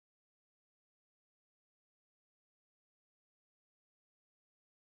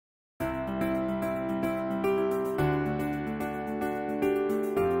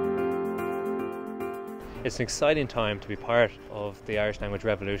It's an exciting time to be part of the Irish language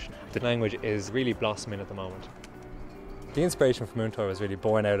revolution. The language is really blossoming at the moment. The inspiration for MOONTOUR was really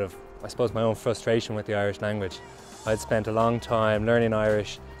born out of, I suppose, my own frustration with the Irish language. I'd spent a long time learning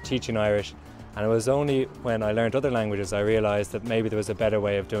Irish, teaching Irish, and it was only when I learned other languages I realised that maybe there was a better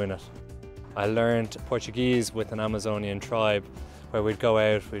way of doing it. I learned Portuguese with an Amazonian tribe where we'd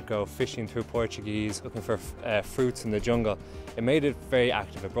go fishing through Portuguese, looking for fruits in the jungle. It made it very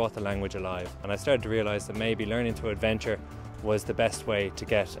active, it brought the language alive, and I started to realise that maybe learning through adventure was the best way to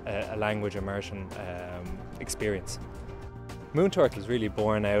get a language immersion experience. MOONTOUR was really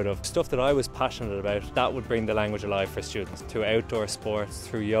born out of stuff that I was passionate about that would bring the language alive for students, through outdoor sports,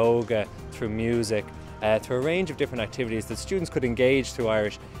 through yoga, through music, through a range of different activities that students could engage through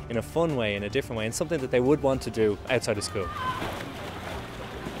Irish in a fun way, in a different way, and something that they would want to do outside of school.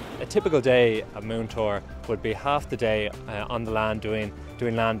 A typical day at MOONTOUR would be half the day on the land doing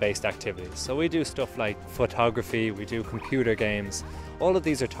land-based activities. So we do stuff like photography, we do computer games. All of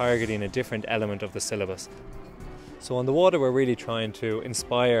these are targeting a different element of the syllabus. So on the water we're really trying to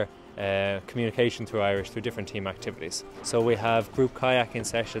inspire communication through Irish through different team activities. So we have group kayaking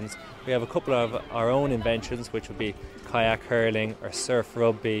sessions, we have a couple of our own inventions which would be kayak hurling or surf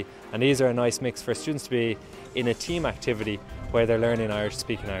rugby, and these are a nice mix for students to be in a team activity where they're learning Irish,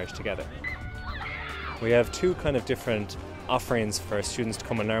 speaking Irish together. We have two kind of different offerings for students to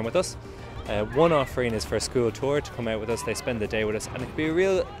come and learn with us. One offering is for a school tour to come out with us, they spend the day with us, and it can be a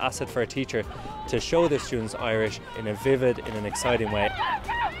real asset for a teacher to show their students Irish in a vivid, in an exciting way.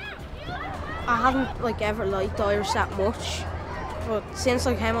 I haven't ever liked Irish that much, but since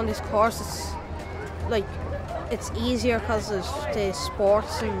I came on this course it's easier because of the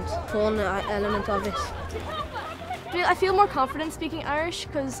sports and fun element of it. I feel more confident speaking Irish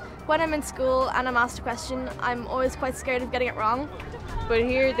because when I'm in school and I'm asked a question, I'm always quite scared of getting it wrong. But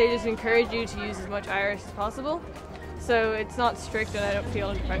here they just encourage you to use as much Irish as possible, so it's not strict and I don't feel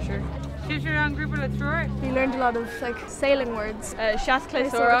under pressure. We learned a lot of sailing words. Seas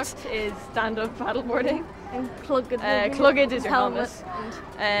Clésóireacht is stand-up paddleboarding. And clugged. Clugged is your helmet.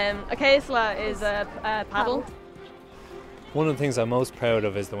 A Caisla is a paddle. One of the things I'm most proud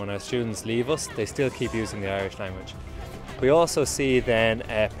of is that when our students leave us, they still keep using the Irish language. We also see then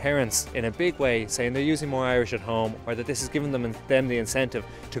parents in a big way saying they're using more Irish at home, or that this is giving them the incentive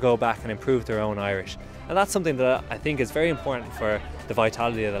to go back and improve their own Irish. And that's something that I think is very important for the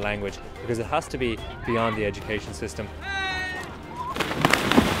vitality of the language, because it has to be beyond the education system.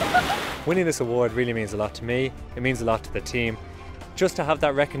 Winning this award really means a lot to me, it means a lot to the team. Just to have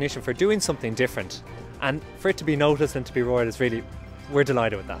that recognition for doing something different and for it to be noticed and to be rewarded is really, we're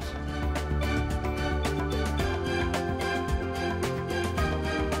delighted with that.